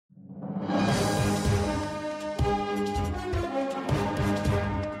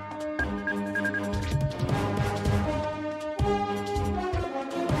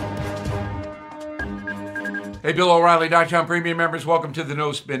Hey, BillO'Reilly.com premium members, welcome to the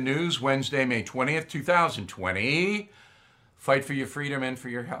No Spin News, Wednesday, May 20th, 2020. Fight for your freedom and for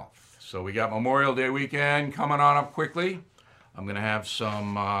your health. So we got Memorial Day weekend coming on up quickly. I'm going to have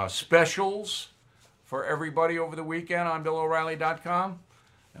some specials for everybody over the weekend on BillO'Reilly.com,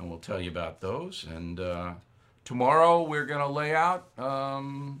 and we'll tell you about those. And tomorrow we're going to lay out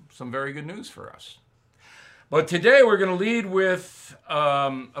some very good news for us. But today we're going to lead with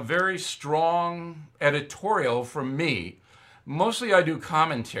a very strong editorial from me. Mostly I do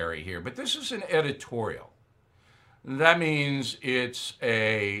commentary here, but this is an editorial. That means it's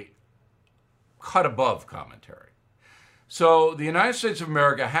a cut above commentary. So the United States of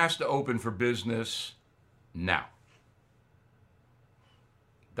America has to open for business now.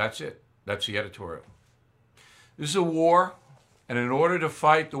 That's it. That's the editorial. This is a war, and in order to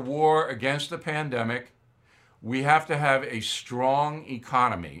fight the war against the pandemic, we have to have a strong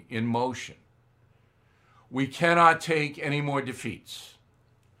economy in motion. We cannot take any more defeats.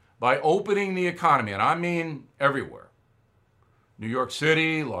 By opening the economy, and I mean everywhere, New York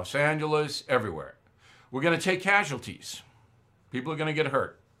City, Los Angeles, everywhere, we're going to take casualties. People are going to get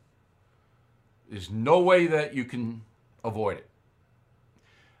hurt. There's no way that you can avoid it.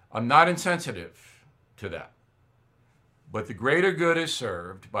 I'm not insensitive to that. But the greater good is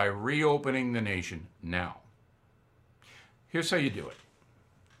served by reopening the nation now. Here's how you do it.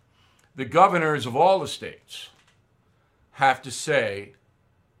 The governors of all the states have to say,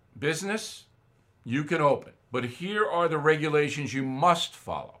 business, you can open, but here are the regulations you must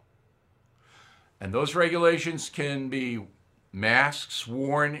follow. And those regulations can be masks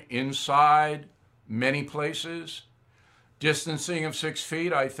worn inside many places, distancing of 6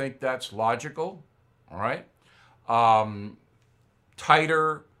 feet, I think that's logical, all right?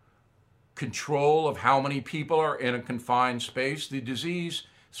 Tighter control of how many people are in a confined space. The disease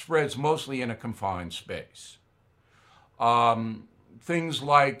spreads mostly in a confined space. Things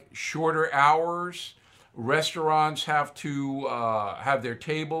like shorter hours. Restaurants have to have their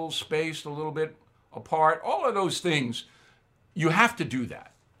tables spaced a little bit apart. All of those things, you have to do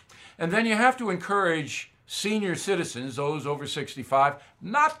that. And then you have to encourage senior citizens, those over 65,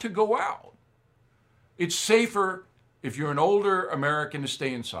 not to go out. It's safer if you're an older American to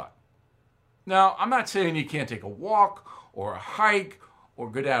stay inside. Now, I'm not saying you can't take a walk or a hike or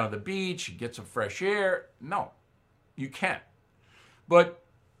go down to the beach and get some fresh air. No, you can't. But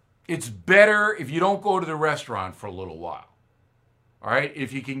it's better if you don't go to the restaurant for a little while. All right?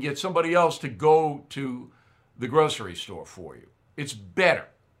 If you can get somebody else to go to the grocery store for you, it's better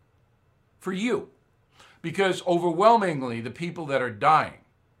for you. Because overwhelmingly, the people that are dying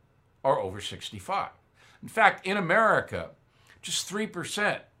are over 65. In fact, in America, just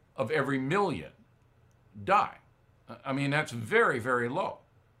 3% of every million die. I mean, that's very, very low.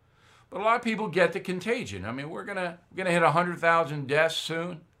 But a lot of people get the contagion. I mean, we're gonna hit 100,000 deaths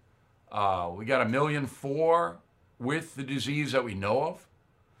soon. We got 1.4 million with the disease that we know of.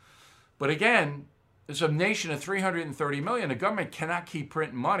 But again, it's a nation of 330 million. The government cannot keep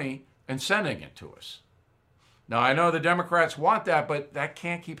printing money and sending it to us. Now, I know the Democrats want that, but that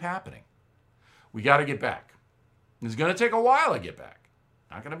can't keep happening. We got to get back. It's going to take a while to get back.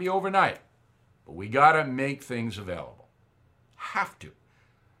 Not going to be overnight, but we got to make things available. Have to.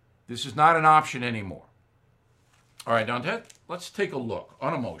 This is not an option anymore. All right, Dante, let's take a look,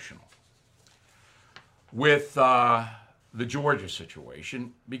 unemotional, with the Georgia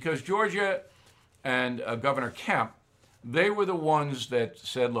situation, because Georgia and Governor Kemp, they were the ones that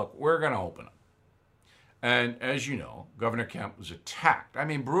said, look, we're going to open up. And as you know, Governor Kemp was attacked, I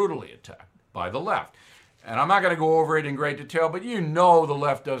mean brutally attacked, by the left. And I'm not going to go over it in great detail, but you know the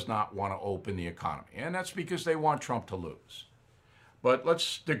left does not want to open the economy. And that's because they want Trump to lose. But let's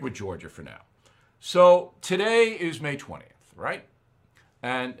stick with Georgia for now. So today is May 20th, right?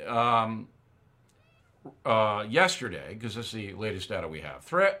 And yesterday, because this is the latest data we have,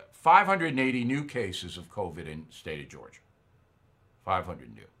 580 new cases of COVID in the state of Georgia.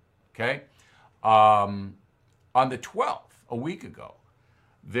 500 new, okay? On the 12th, a week ago,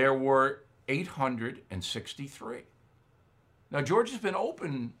 there were 863. Now, Georgia's been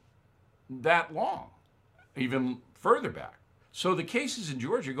open that long, even further back. So the cases in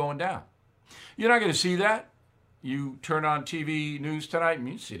Georgia are going down. You're not going to see that. You turn on TV news tonight and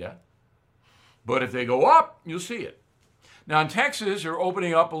you see that. But if they go up, you'll see it. Now, in Texas, they're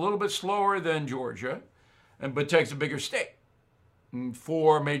opening up a little bit slower than Georgia, but Texas is a bigger state.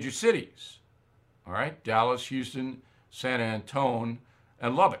 4 major cities, all right? Dallas, Houston, San Antonio,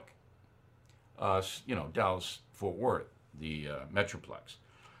 and Lubbock. Dallas, Fort Worth, the Metroplex.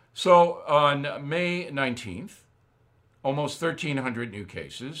 So on May 19th, almost 1,300 new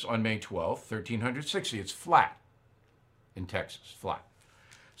cases on May 12th, 1,360. It's flat in Texas, flat.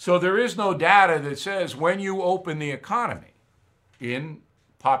 So there is no data that says when you open the economy in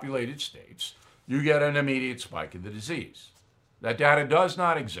populated states, you get an immediate spike in the disease. That data does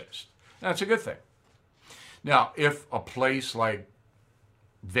not exist. That's a good thing. Now, if a place like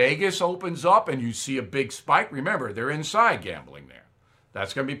Vegas opens up and you see a big spike, remember, they're inside gambling there.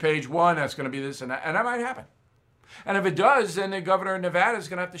 That's going to be page one, that's going to be this and that might happen. And if it does, then the governor of Nevada is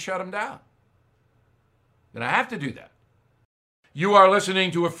going to have to shut them down. Then I have to do that. You are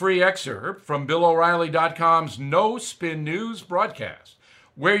listening to a free excerpt from BillO'Reilly.com's No Spin News broadcast,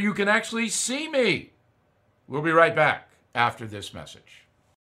 where you can actually see me. We'll be right back after this message.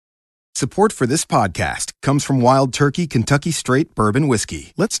 Support for this podcast comes from Wild Turkey Kentucky Straight Bourbon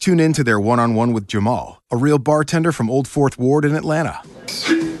Whiskey. Let's tune in to their one-on-one with Jamal, a real bartender from Old Fourth Ward in Atlanta.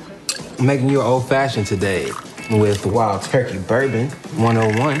 I'm making you an old-fashioned today with Wild Turkey Bourbon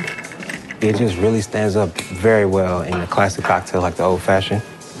 101. It just really stands up very well in a classic cocktail like the old-fashioned.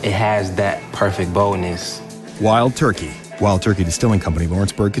 It has that perfect boldness. Wild Turkey. Wild Turkey Distilling Company,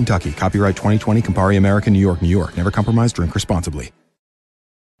 Lawrenceburg, Kentucky. Copyright 2020, Campari American, New York, New York. Never compromise, drink responsibly.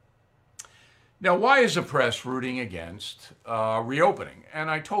 Now, why is the press rooting against reopening? And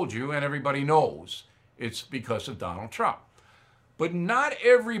I told you, and everybody knows, it's because of Donald Trump. But not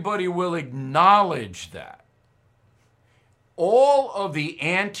everybody will acknowledge that. All of the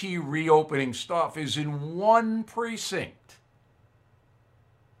anti-reopening stuff is in one precinct.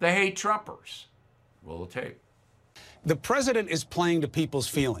 They hate Trumpers. Roll the tape. The president is playing to people's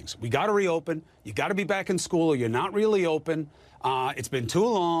feelings. We got to reopen. You got to be back in school or you're not really open. It's been too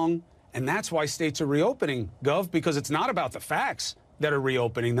long. And that's why states are reopening, Gov, because it's not about the facts that are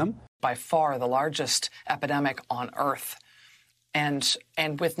reopening them. By far the largest epidemic on Earth. And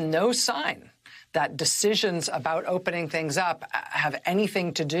with no sign that decisions about opening things up have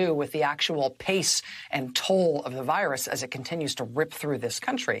anything to do with the actual pace and toll of the virus as it continues to rip through this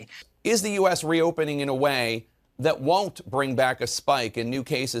country. Is the U.S. reopening in a way that won't bring back a spike in new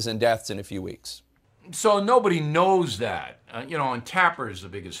cases and deaths in a few weeks? So nobody knows that. And Tapper is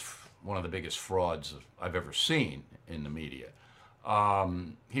one of the biggest frauds I've ever seen in the media.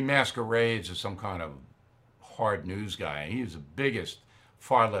 He masquerades as some kind of hard news guy. He's the biggest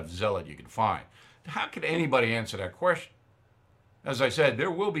far-left zealot you can find. How could anybody answer that question? As I said, there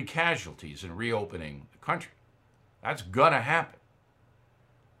will be casualties in reopening the country. That's going to happen.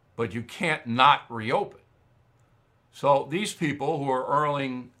 But you can't not reopen. So these people who are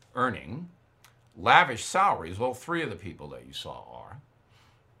earning lavish salaries, well, three of the people that you saw are,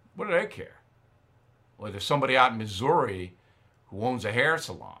 what do they care? Whether somebody out in Missouri who owns a hair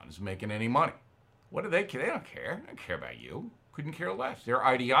salon is making any money. What do they care? They don't care. They don't care about you. Couldn't care less. Their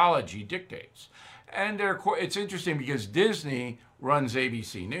ideology dictates. And it's interesting because Disney runs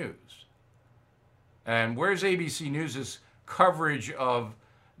ABC News. And where's ABC News' coverage of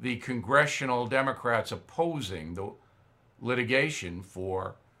the congressional Democrats opposing the litigation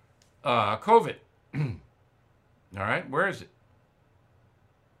for COVID? All right, where is it?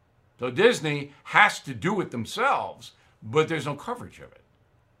 So Disney has to do it themselves, but there's no coverage of it.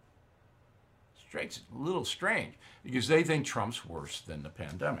 It's a little strange because they think Trump's worse than the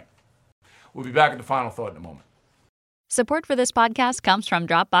pandemic. We'll be back at the final thought in a moment. Support for this podcast comes from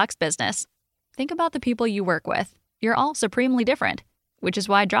Dropbox Business. Think about the people you work with. You're all supremely different, which is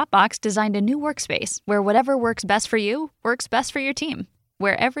why Dropbox designed a new workspace where whatever works best for you works best for your team,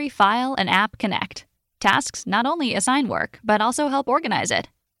 where every file and app connect. Tasks not only assign work, but also help organize it,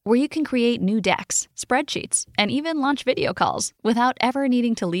 where you can create new decks, spreadsheets, and even launch video calls without ever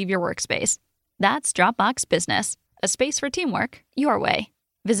needing to leave your workspace. That's Dropbox Business, a space for teamwork your way.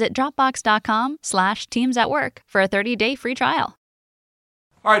 Visit dropbox.com/teamsatwork for a 30-day free trial.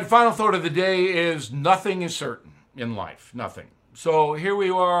 All right, the final thought of the day is nothing is certain in life, nothing. So here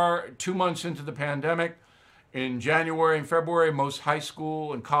we are 2 months into the pandemic. In January and February, most high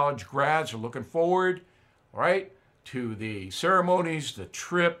school and college grads are looking forward, right, to the ceremonies, the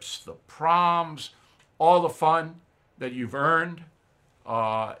trips, the proms, all the fun that you've earned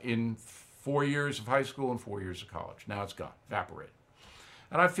in 4 years of high school and 4 years of college. Now it's gone, evaporated.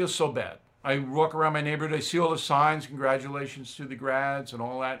 And I feel so bad. I walk around my neighborhood, I see all the signs, congratulations to the grads and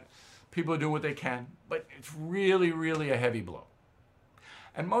all that. People do what they can, but it's really, really a heavy blow.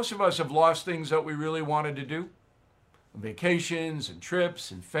 And most of us have lost things that we really wanted to do. Vacations and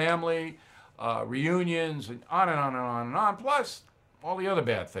trips and family, reunions, and on and on and on and on. Plus, all the other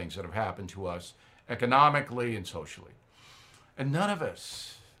bad things that have happened to us economically and socially. And none of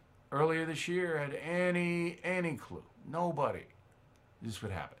us earlier this year had any clue. Nobody. This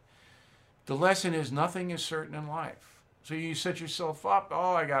would happen. The lesson is nothing is certain in life. So you set yourself up,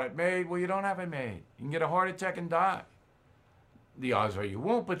 oh, I got it made. Well, you don't have it made. You can get a heart attack and die. The odds are you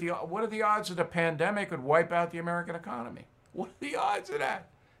won't, but what are the odds that a pandemic would wipe out the American economy? What are the odds of that?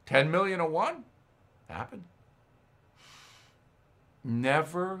 10 million to 1? Happened.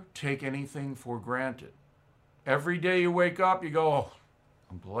 Never take anything for granted. Every day you wake up, you go, oh,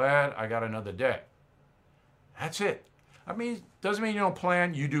 I'm glad I got another day. That's it. I mean, doesn't mean you don't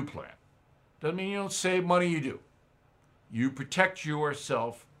plan, you do plan. Doesn't mean you don't save money, you do. You protect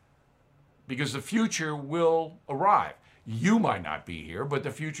yourself because the future will arrive. You might not be here, but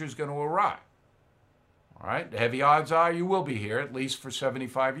the future is going to arrive. All right? The heavy odds are you will be here at least for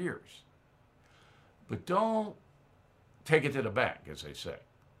 75 years. But don't take it to the bank, as they say.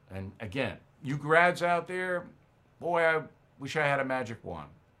 And again, you grads out there, boy, I wish I had a magic wand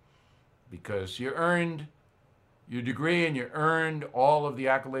because you earned your degree and you earned all of the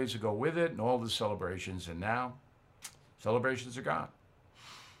accolades that go with it and all the celebrations, and now celebrations are gone.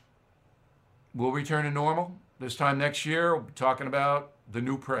 We'll return to normal. This time next year, we'll be talking about the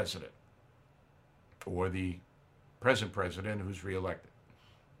new president or the present president who's reelected.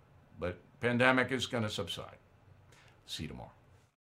 But pandemic is going to subside. See you tomorrow.